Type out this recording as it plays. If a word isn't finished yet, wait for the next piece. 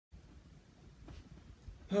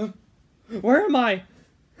Huh? Where am I?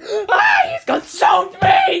 Ah, he's consumed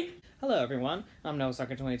me! Hello everyone, I'm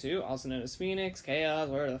NoSucker22, also known as Phoenix, Chaos,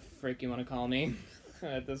 whatever the frick you want to call me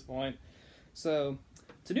at this point. So,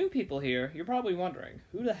 to new people here, you're probably wondering,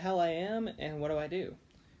 who the hell I am and what do I do?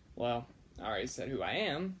 Well, I already said who I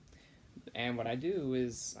am, and what I do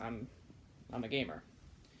is I'm a gamer.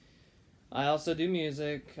 I also do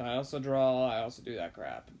music, I also draw, I also do that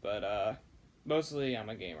crap, but mostly I'm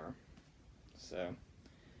a gamer. So,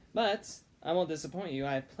 but I won't disappoint you,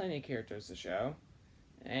 I have plenty of characters to show.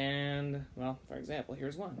 And, well, for example,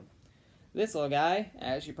 here's one. This little guy,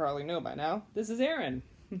 as you probably know by now, this is Aaron.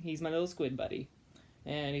 He's my little squid buddy.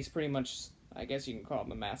 And he's pretty much, I guess you can call him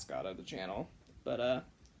the mascot of the channel. But,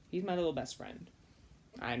 he's my little best friend.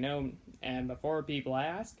 I know, and before people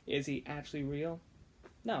ask, is he actually real?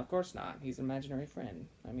 No, of course not. He's an imaginary friend.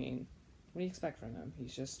 I mean, what do you expect from him?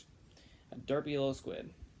 He's just a derpy little squid.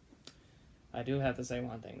 I do have to say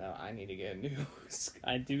one thing though. I do need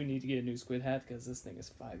to get a new squid hat because this thing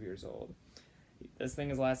is 5 years old. This thing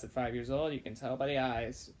has lasted 5 years old. You can tell by the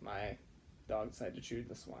eyes. My dog decided to chew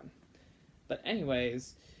this one. But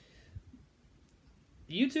anyways,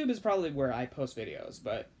 YouTube is probably where I post videos,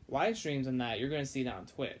 but live streams and that you're going to see that on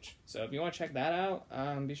Twitch. So if you want to check that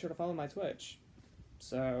out, be sure to follow my Twitch.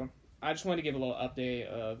 So I just wanted to give a little update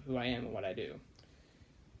of who I am and what I do.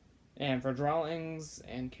 And for drawings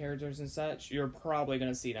and characters and such, you're probably going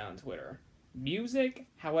to see that on Twitter. Music,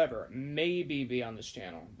 however, maybe be on this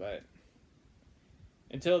channel, but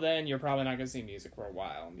until then, you're probably not going to see music for a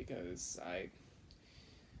while because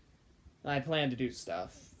I plan to do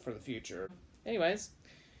stuff for the future. Anyways,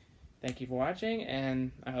 thank you for watching,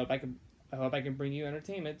 and I hope I can bring you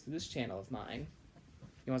entertainment to this channel of mine.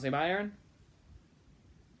 You want to say bye, Aaron?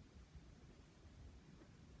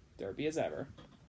 Derpy as ever.